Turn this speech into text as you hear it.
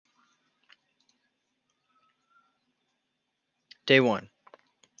Day 1.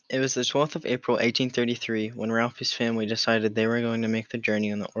 It was the 12th of April, 1833, when Ralphie's family decided they were going to make the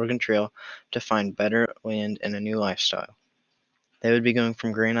journey on the Oregon Trail to find better land and a new lifestyle. They would be going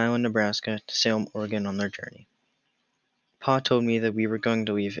from Grand Island, Nebraska to Salem, Oregon on their journey. Pa told me that we were going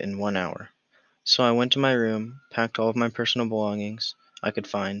to leave in 1 hour. So I went to my room, packed all of my personal belongings I could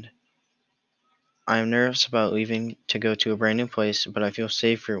find. I am nervous about leaving to go to a brand new place, but I feel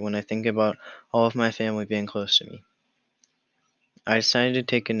safer when I think about all of my family being close to me. I decided to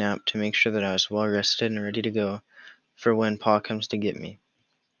take a nap to make sure that I was well rested and ready to go for when Pa comes to get me.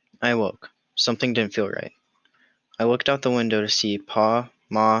 I awoke. Something didn't feel right. I looked out the window to see Pa,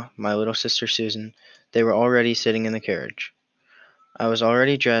 Ma, my little sister Susan. They were already sitting in the carriage. I was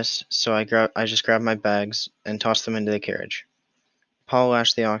already dressed, so I just grabbed my bags and tossed them into the carriage. Pa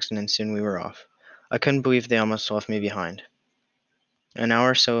lashed the oxen and soon we were off. I couldn't believe they almost left me behind. An hour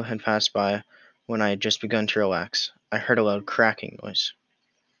or so had passed by when I had just begun to relax. I heard a loud cracking noise.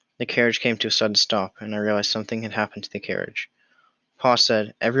 The carriage came to a sudden stop, and I realized something had happened to the carriage. Pa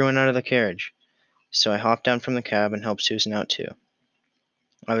said, "Everyone out of the carriage." So I hopped down from the cab and helped Susan out too.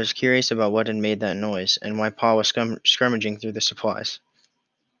 I was curious about what had made that noise and why Pa was scrummaging through the supplies.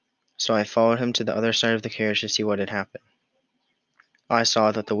 So I followed him to the other side of the carriage to see what had happened. I saw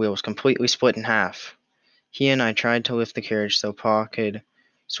that the wheel was completely split in half. He and I tried to lift the carriage so Pa could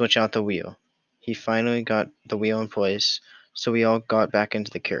switch out the wheel. He finally got the wheel in place, so we all got back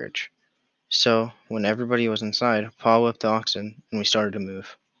into the carriage. So, when everybody was inside, Pa whipped the oxen and we started to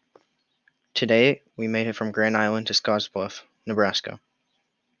move. Today, we made it from Grand Island to Scottsbluff, Nebraska.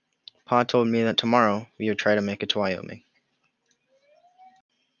 Pa told me that tomorrow we would try to make it to Wyoming.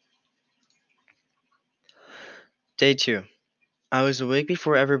 Day 2. I was awake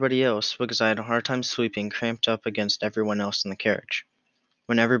before everybody else because I had a hard time sleeping cramped up against everyone else in the carriage.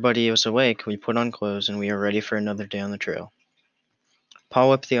 When everybody was awake, we put on clothes and we were ready for another day on the trail. Pa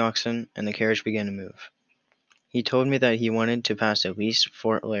whipped the oxen and the carriage began to move. He told me that he wanted to pass at least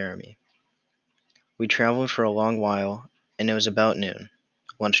Fort Laramie. We traveled for a long while and it was about noon,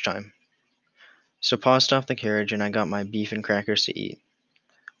 lunchtime. So Pa stopped the carriage and I got my beef and crackers to eat.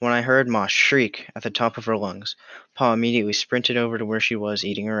 When I heard Ma shriek at the top of her lungs, Pa immediately sprinted over to where she was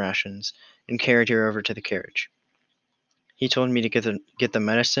eating her rations and carried her over to the carriage. He told me to get the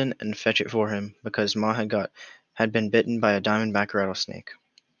medicine and fetch it for him because Ma had been bitten by a diamondback rattlesnake.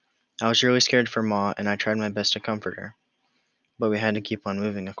 I was really scared for Ma and I tried my best to comfort her, but we had to keep on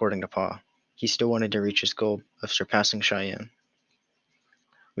moving according to Pa. He still wanted to reach his goal of surpassing Cheyenne.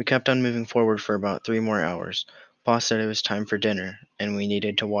 We kept on moving forward for about 3 more hours. Pa said it was time for dinner and we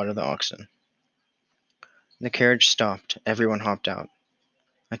needed to water the oxen. The carriage stopped. Everyone hopped out.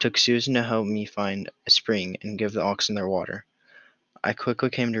 I took Susan to help me find a spring and give the oxen their water. I quickly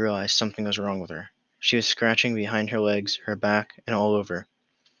came to realize something was wrong with her. She was scratching behind her legs, her back, and all over.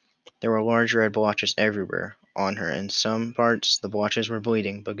 There were large red blotches everywhere on her, and some parts the blotches were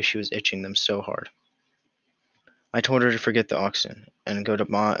bleeding because she was itching them so hard. I told her to forget the oxen and go to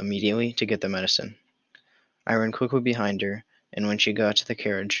Ma immediately to get the medicine. I ran quickly behind her, and when she got to the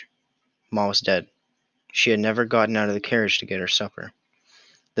carriage, Ma was dead. She had never gotten out of the carriage to get her supper.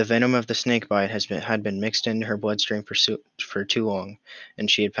 The venom of the snake bite had been mixed into her bloodstream for too long,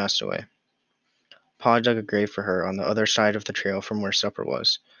 and she had passed away. Pa dug a grave for her on the other side of the trail from where supper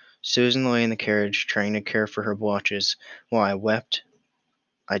was. Susan lay in the carriage, trying to care for her blotches, while I wept.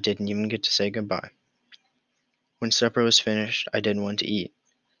 I didn't even get to say goodbye. When supper was finished, I didn't want to eat.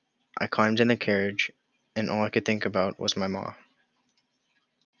 I climbed in the carriage, and all I could think about was my ma.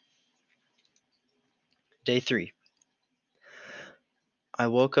 Day 3. I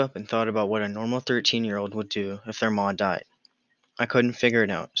woke up and thought about what a normal 13-year-old would do if their ma died. I couldn't figure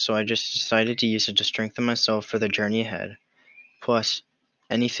it out, so I just decided to use it to strengthen myself for the journey ahead, plus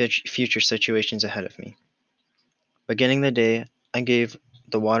any future situations ahead of me. Beginning the day, I gave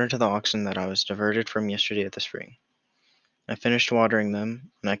the water to the oxen that I was diverted from yesterday at the spring. I finished watering them,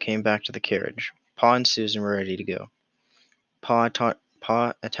 and I came back to the carriage. Pa and Susan were ready to go. Pa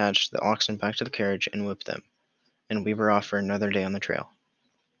attached the oxen back to the carriage and whipped them, and we were off for another day on the trail.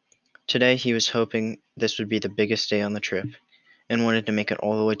 Today he was hoping this would be the biggest day on the trip, and wanted to make it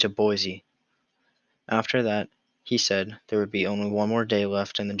all the way to Boise. After that, he said there would be only one more day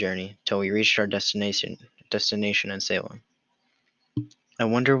left in the journey till we reached our destination in Salem. I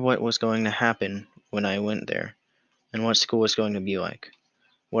wonder what was going to happen when I went there, and what school was going to be like.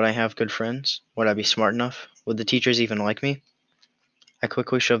 Would I have good friends? Would I be smart enough? Would the teachers even like me? I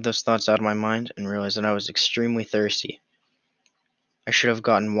quickly shoved those thoughts out of my mind and realized that I was extremely thirsty. I should have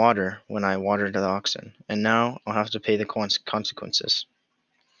gotten water when I watered the oxen, and now I'll have to pay the consequences.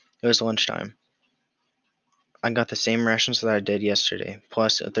 It was lunchtime. I got the same rations that I did yesterday,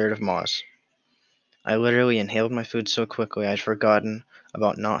 plus a third of Ma's. I literally inhaled my food so quickly I'd forgotten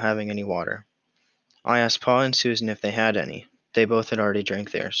about not having any water. I asked Paul and Susan if they had any. They both had already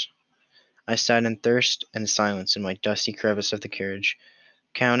drank theirs. I sat in thirst and silence in my dusty crevice of the carriage,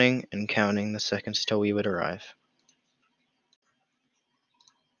 counting and counting the seconds till we would arrive.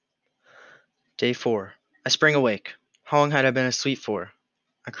 Day 4. I sprang awake. How long had I been asleep for?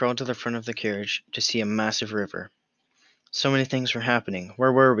 I crawled to the front of the carriage to see a massive river. So many things were happening.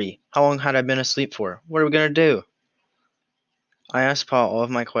 Where were we? How long had I been asleep for? What are we going to do? I asked Paul all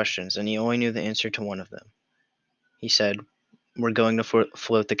of my questions, and he only knew the answer to one of them. He said, "We're going to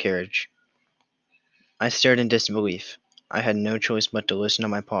float the carriage." I stared in disbelief. I had no choice but to listen to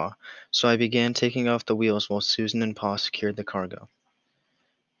my Pa, so I began taking off the wheels while Susan and Pa secured the cargo.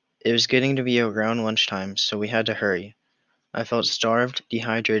 It was getting to be around lunchtime, so we had to hurry. I felt starved,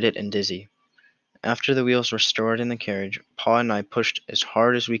 dehydrated, and dizzy. After the wheels were stored in the carriage, Pa and I pushed as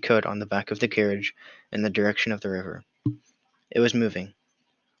hard as we could on the back of the carriage in the direction of the river. It was moving.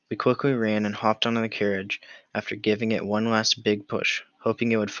 We quickly ran and hopped onto the carriage after giving it one last big push,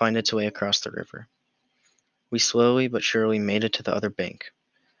 hoping it would find its way across the river. We slowly but surely made it to the other bank.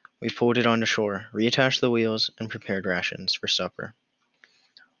 We pulled it onto shore, reattached the wheels, and prepared rations for supper.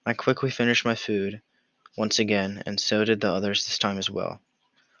 I quickly finished my food once again, and so did the others this time as well.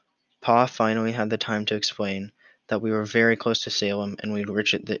 Pa finally had the time to explain that we were very close to Salem and we'd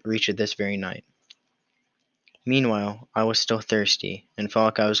reach it this very night. Meanwhile, I was still thirsty and felt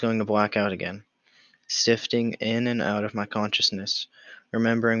like I was going to black out again, sifting in and out of my consciousness,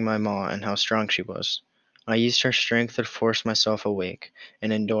 remembering my Ma and how strong she was. I used her strength to force myself awake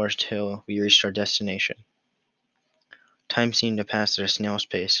and endured till we reached our destination. Time seemed to pass at a snail's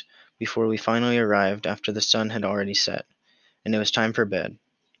pace before we finally arrived after the sun had already set, and it was time for bed.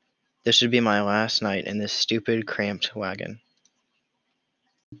 This would be my last night in this stupid, cramped wagon.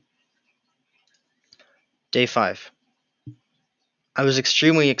 Day 5. I was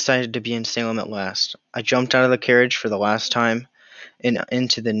extremely excited to be in Salem at last. I jumped out of the carriage for the last time and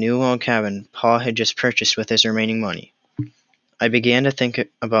into the new log cabin Pa had just purchased with his remaining money. I began to think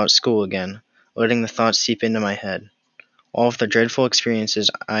about school again, letting the thoughts seep into my head. All of the dreadful experiences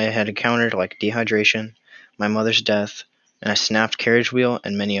I had encountered, like dehydration, my mother's death, and a snapped carriage wheel,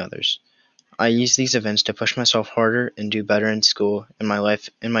 and many others. I used these events to push myself harder and do better in school in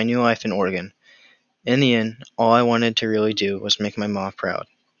my new life in Oregon. In the end, all I wanted to really do was make my mom proud.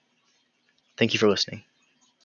 Thank you for listening.